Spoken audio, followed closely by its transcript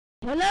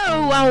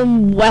Hello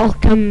and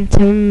welcome to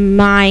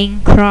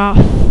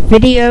Minecraft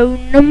video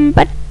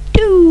number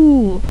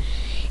 2.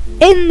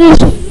 In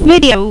this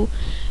video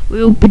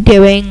we'll be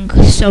doing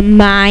some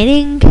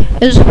mining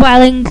as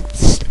well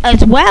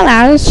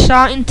as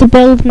starting to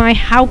build my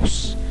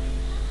house.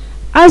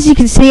 As you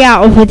can see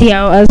out of the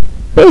video, I was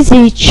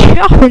busy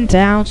chopping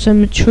down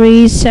some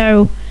trees,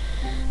 so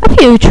a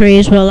few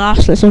trees were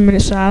lost. Let's 1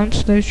 minute silence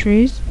for those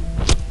trees.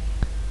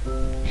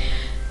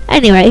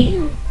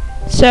 Anyway,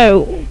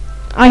 so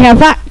I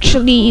have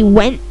actually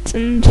went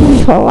and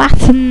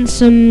flattened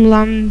some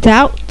land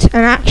out,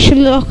 and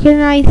actually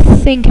looking, I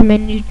think I may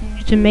need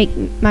to make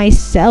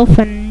myself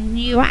a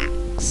new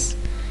axe.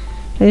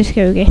 So let's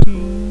go get a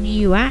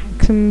new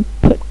axe and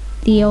put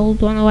the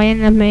old one away,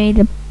 and I've made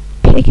a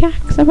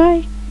pickaxe, have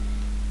I?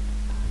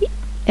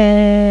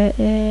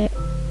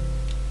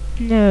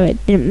 No,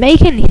 it didn't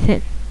make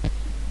anything.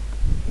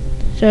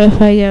 So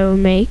if I go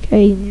make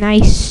a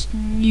nice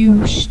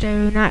new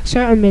stone axe,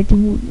 I made a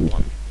wood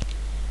one.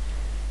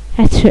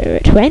 That's where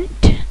it went.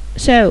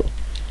 So,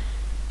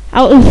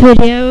 out of the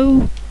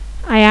video,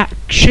 I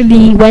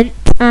actually went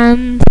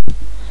and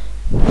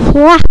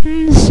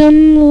flattened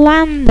some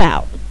land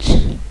out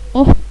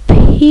up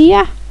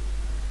here.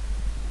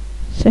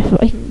 So if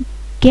I can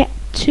get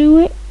to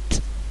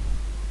it.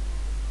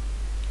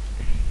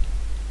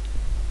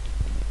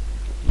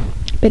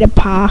 Bit of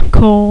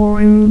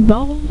parkour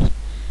involved,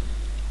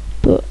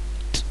 but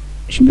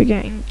should be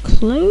getting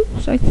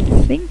close, I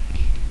think.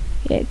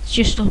 Yeah, it's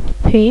just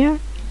up here.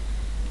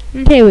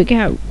 And here we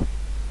go.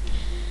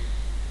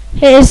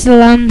 Here's the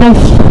land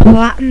I've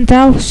flattened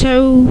out,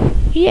 so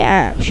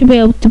yeah, should be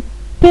able to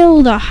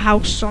build a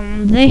house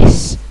on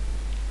this.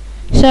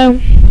 So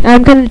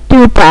I'm gonna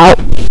do about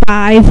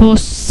 5 or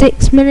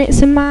 6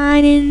 minutes of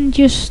mining,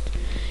 just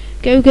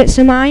go get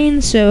some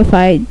iron. So if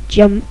I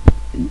jump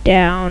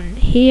down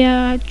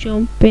here,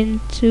 jump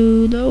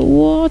into the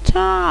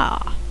water,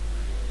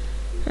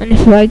 and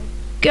if I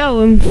go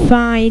and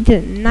find a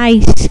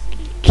nice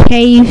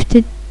cave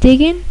to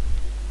dig in.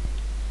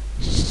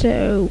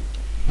 So,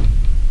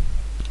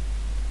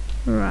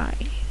 right,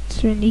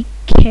 is there any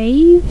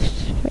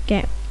caves? If I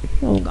get,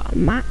 I've got a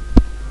map.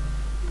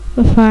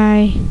 If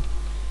I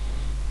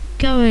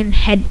go and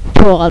head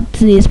towards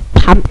these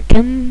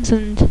pumpkins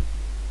and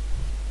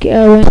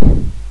go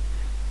in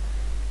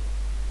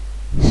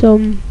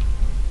some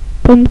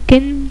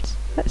pumpkins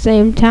at the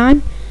same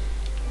time.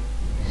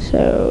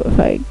 So if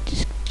I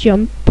just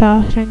jump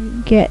out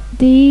and get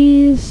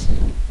these.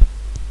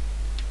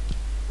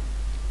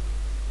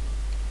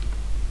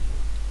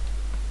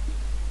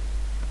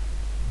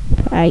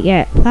 I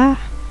get that,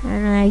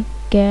 and I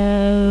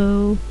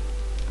go.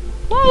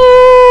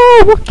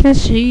 Oh, what can I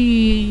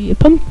see? A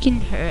pumpkin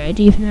head,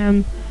 even though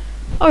I'm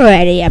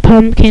already a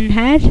pumpkin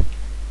head.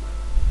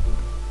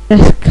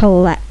 Let's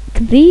collect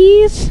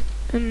these,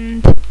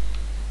 and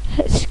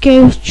let's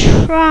go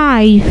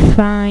try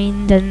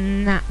find a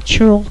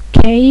natural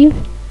cave.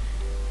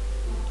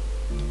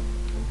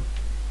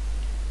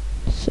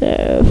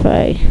 So if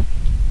I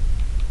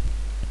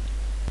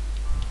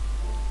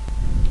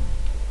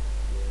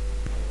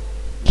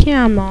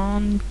come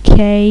on,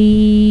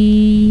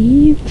 caves.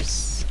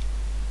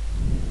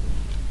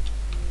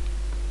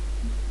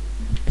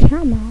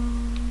 Come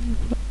on.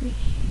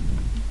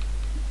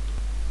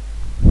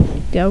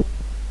 Go.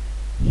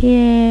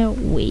 Here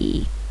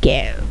we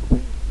go.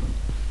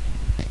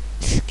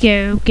 Let's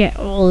go get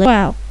all the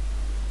well.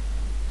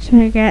 So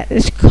I get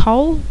this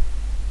coal.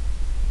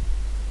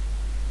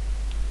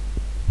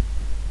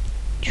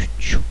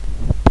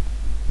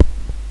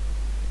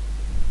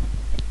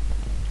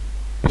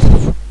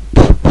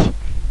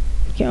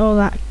 Get all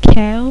that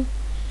coal.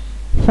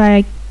 If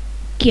I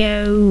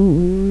go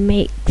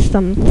make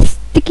some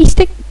sticky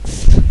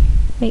sticks,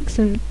 make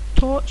some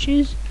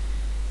torches,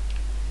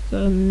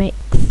 go make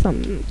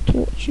some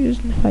torches,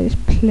 and if I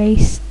just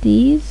place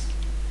these,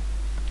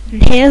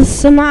 and here's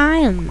some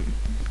iron.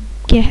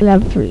 Get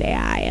lovely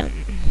iron.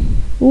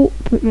 Oh,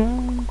 a bit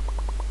more.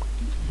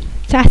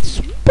 That's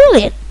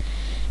brilliant.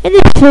 In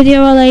this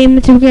video I'll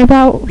aim to get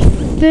about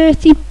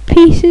 30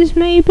 pieces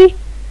maybe.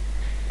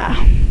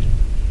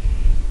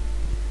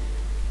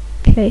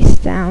 Place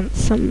down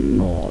some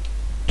more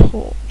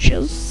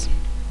torches,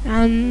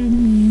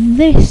 and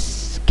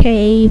this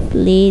cave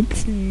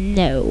leads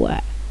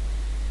nowhere.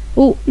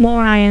 Oh,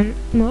 more iron,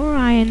 more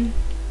iron.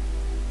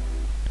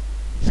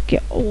 Let's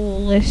get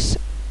all this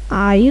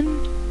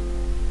iron.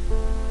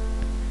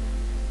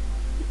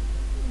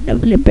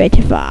 Lovely bit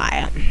of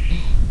iron.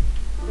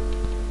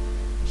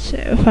 So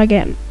if I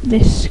get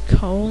this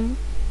coal, in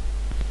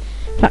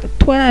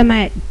fact what I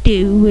might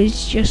do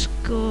is just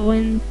go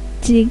and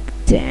dig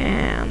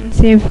down,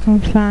 see if I can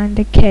find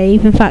a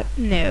cave. In fact,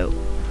 no,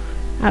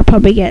 I'll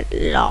probably get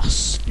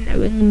lost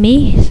knowing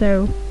me,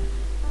 so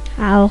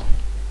I'll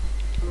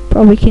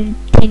probably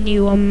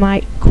continue on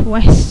my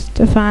quest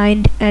to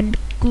find a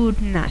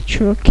good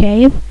natural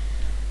cave.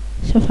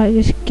 So if I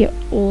just get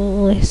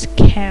all this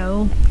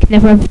coal, can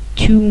never have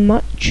too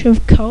much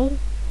of coal.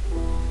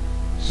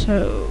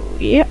 So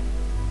yep,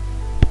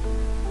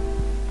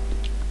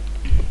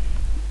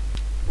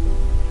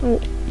 Oh,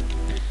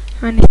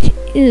 and it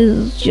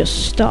is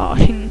just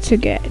starting to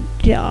get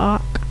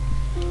dark.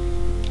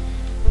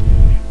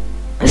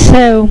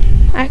 So,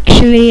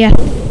 actually, I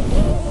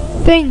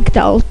think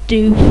that'll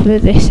do for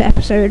this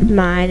episode of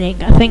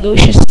mining. I think we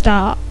should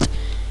start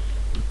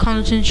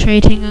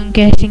concentrating on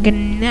getting a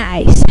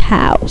nice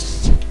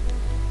house.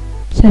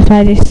 So if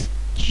I just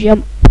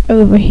jump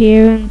over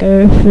here and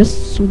go for a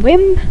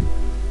swim.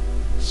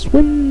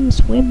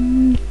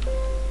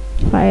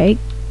 If I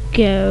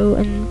go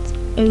and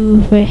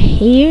over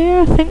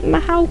here, I think my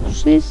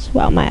house is,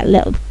 well, my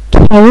little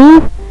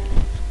toe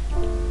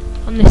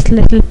on this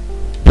little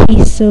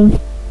piece of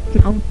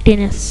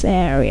mountainous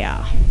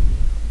area.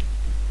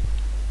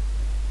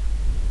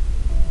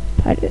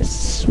 If I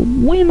just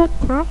swim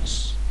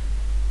across,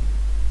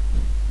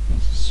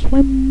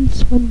 swim.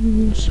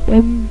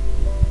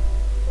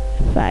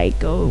 If I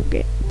go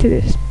get to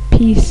this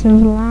piece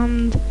of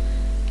land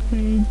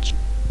and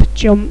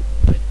jump.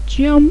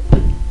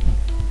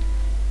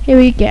 Here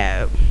we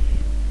go.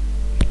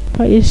 If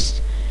I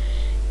just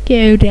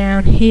go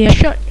down here,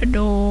 shut the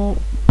door,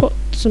 put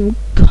some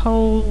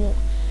coal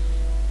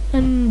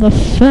in the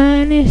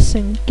furnace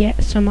and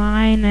get some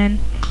iron and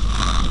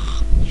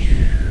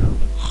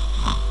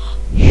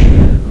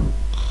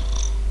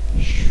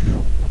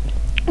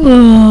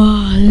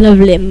oh,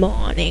 lovely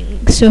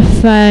morning. So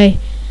if I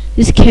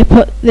just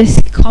put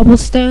this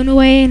cobblestone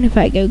away, and if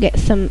I go get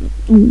some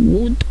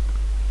wood,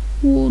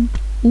 ooh,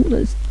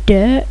 there's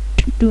dirt,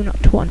 do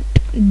not want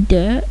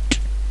dirt,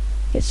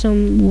 get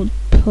some wood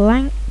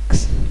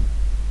planks.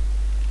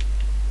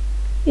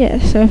 Yeah,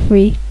 so if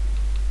we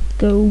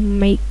go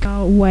make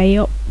our way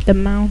up the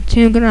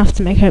mountain, I'm gonna have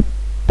to make a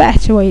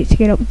better way to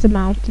get up the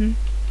mountain.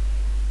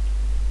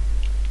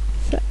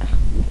 So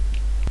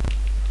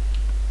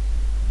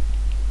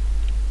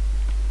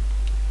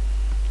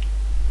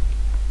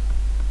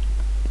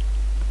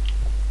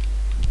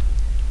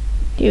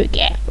here we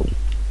go.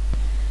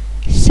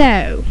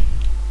 So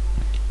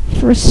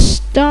for a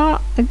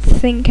start, I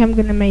think I'm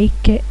gonna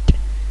make it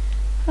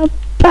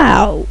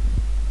about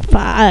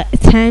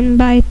 10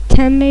 by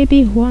 10,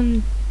 maybe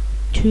 1,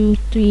 2,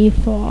 3,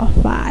 4,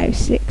 5,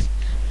 6,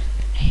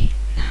 8,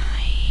 9,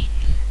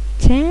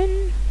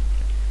 10.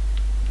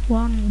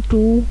 1,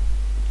 2,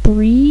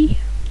 3.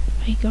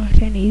 I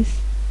got any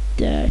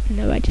dirt?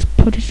 No, I just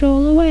put it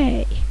all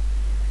away.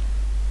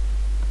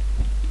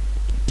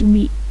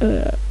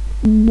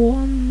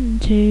 1,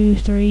 2,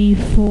 3,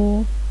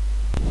 4,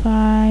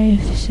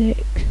 5,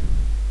 6,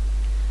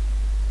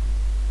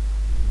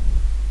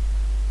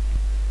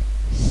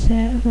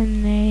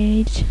 7,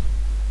 8.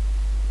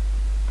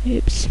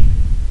 Oops.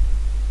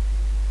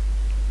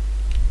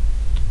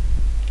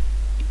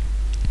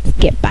 Let's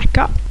get back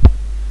up.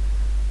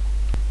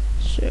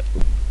 So,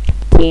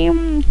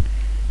 down.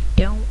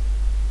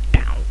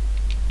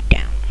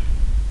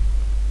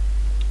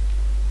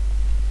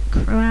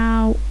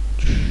 Crouch.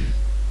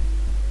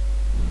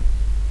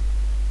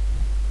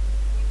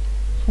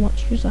 How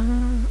much was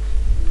that?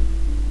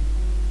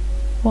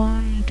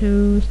 1,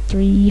 2,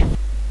 3,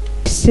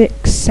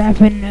 6,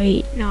 7,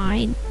 8,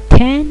 9,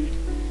 10.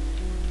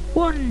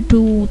 1,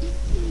 2,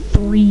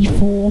 3,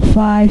 4,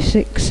 5,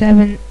 6,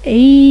 7,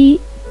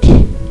 8.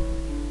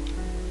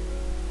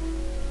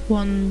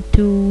 1,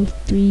 2,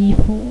 3,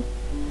 4,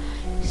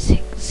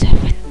 6,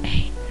 7,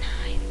 8,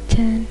 9,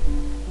 10.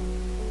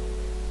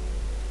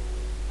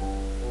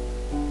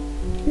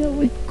 There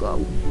we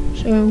go.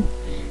 So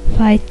if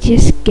I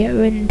just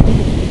go and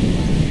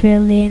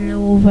fill in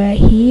over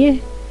here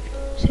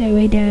so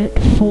we don't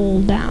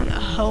fall down a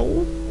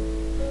hole,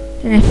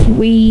 and if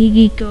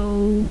we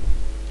go,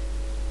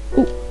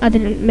 oh, I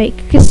didn't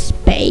make a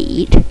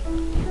spade,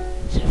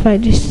 so if I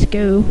just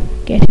go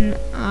get an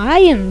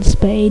iron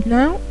spade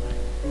now,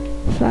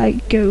 if I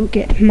go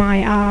get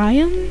my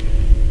iron,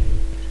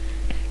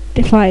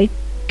 if I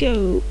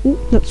go, oh,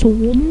 that's a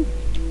woman,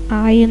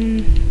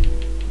 iron.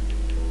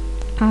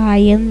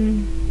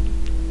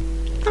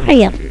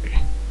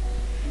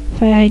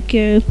 If I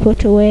go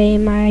put away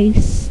my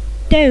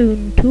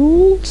stone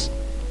tools,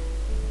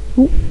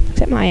 oh,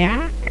 except my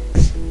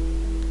axe.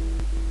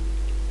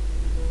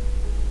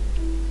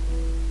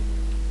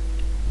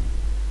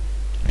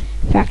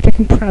 In fact, I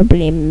can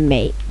probably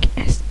make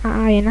an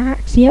iron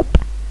axe, yep.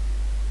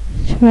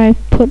 So I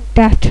put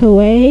that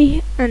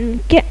away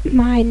and get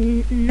my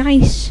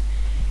nice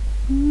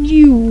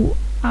new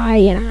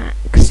iron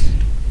axe.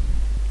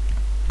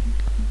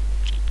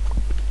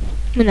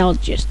 And I'll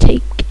just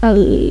take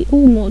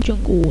more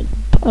jungle wood.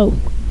 Oh,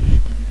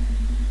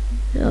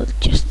 I'll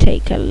just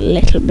take a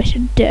little bit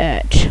of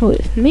dirt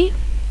with me.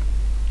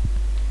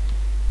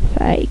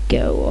 If I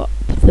go up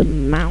the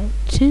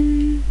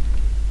mountain,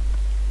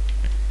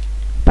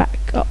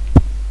 back up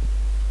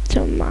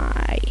to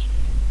my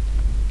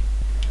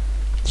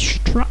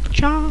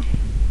structure.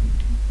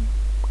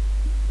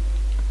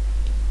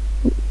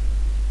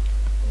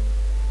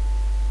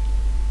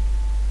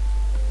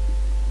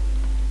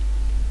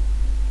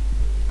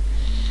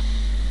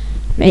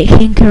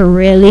 Making it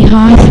really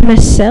hard for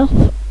myself.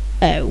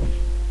 Oh,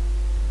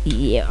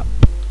 yep,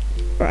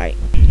 right.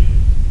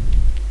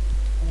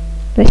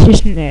 Let's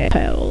just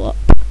pile up.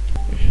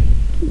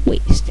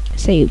 Waste.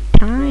 Save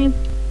time.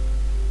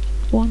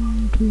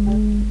 1,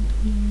 2,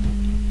 3.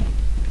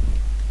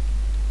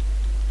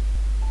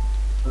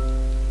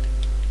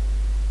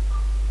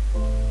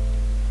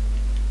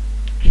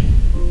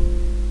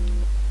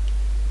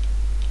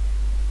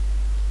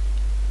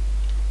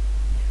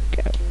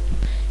 Go.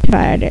 If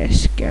I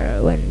just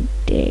go and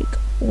dig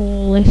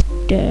all this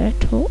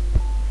dirt up.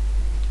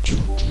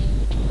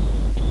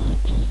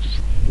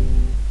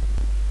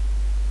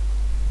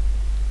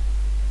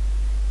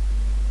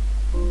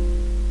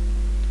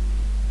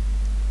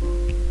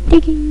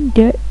 Digging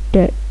dirt.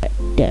 If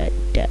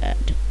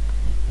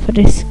I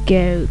just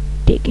go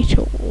dig it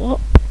all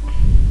up.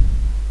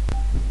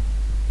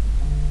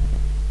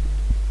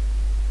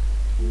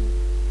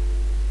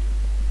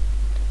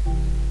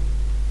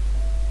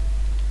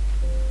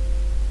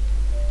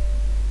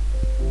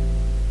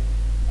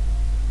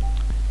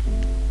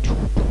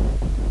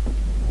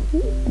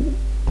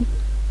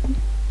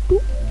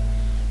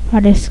 I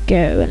just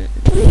go and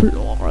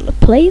floor the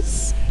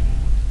place.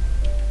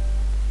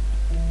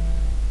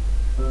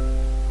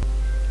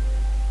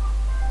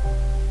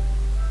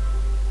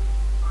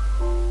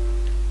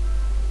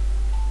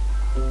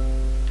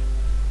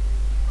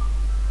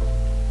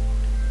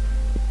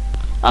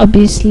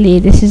 Obviously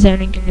this is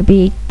only going to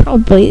be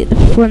probably the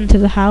front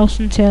of the house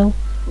until,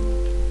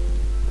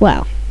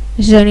 well,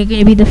 this is only going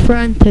to be the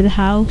front of the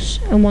house,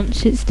 and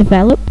once it's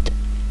developed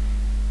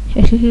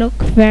it'll look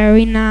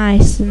very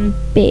nice and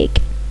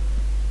big.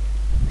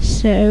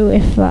 So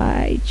if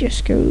I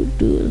just go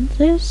do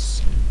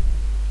this,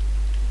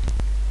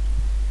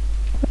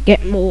 I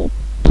get more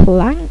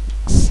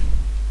planks.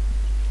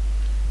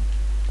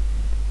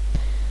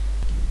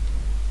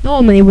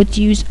 Normally would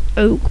use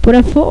oak, but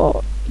I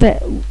thought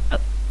that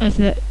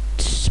the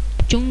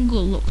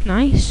jungle looked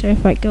nice, so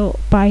if I go up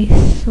by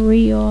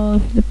 3, or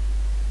if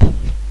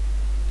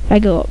I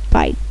go up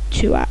by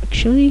 2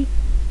 actually,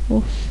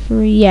 or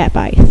 3, yeah,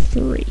 by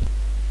 3.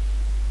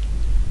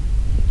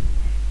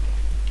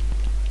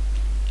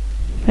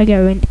 If I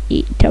go and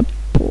eat a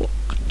pork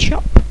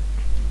chop,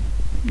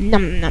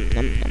 num num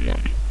num num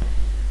num.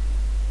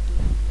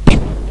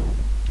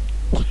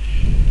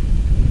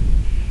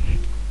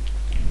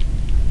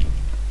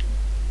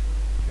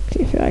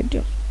 If I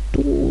just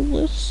do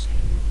this.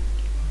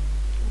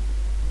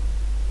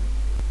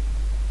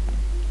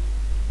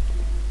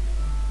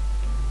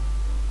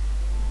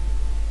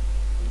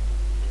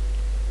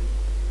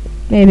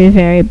 Maybe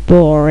very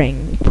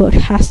boring, but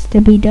has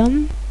to be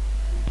done.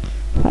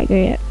 If I go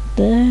get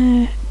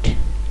dirt,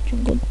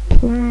 jungle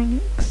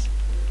planks.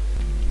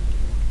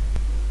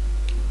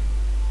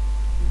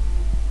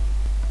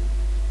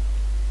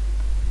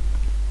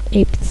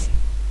 Oops.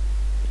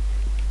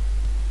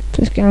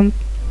 Just gonna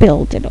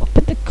build it up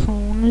at the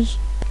corners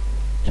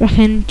so I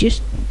can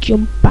just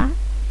jump back.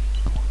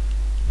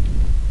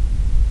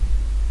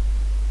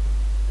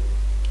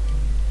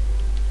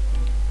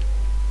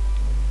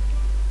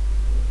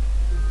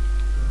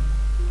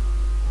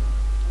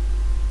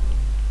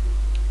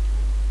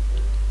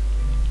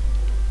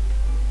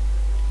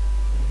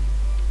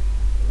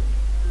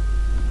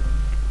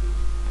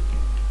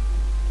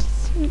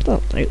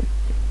 That'll do.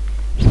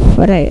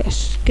 But I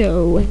just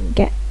go and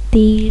get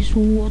these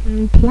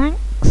wooden planks.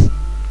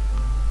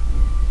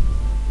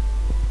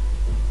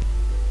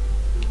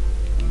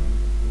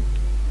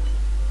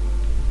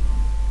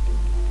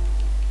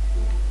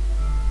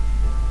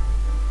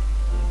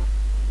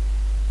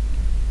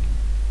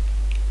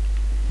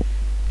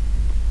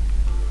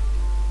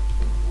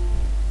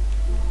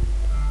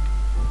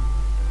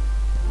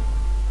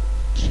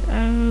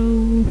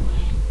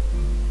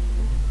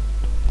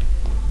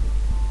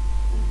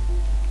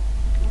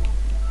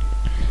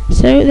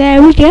 So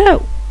there we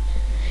go.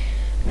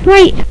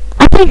 Right,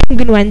 I think I'm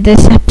going to end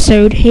this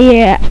episode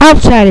here.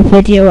 Outside the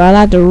video I'll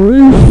add a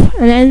roof,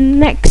 and then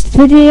next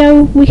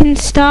video we can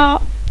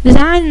start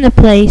designing the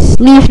place.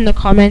 Leave in the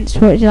comments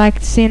what you'd like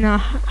to see in our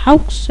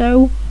house.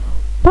 So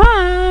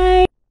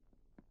bye.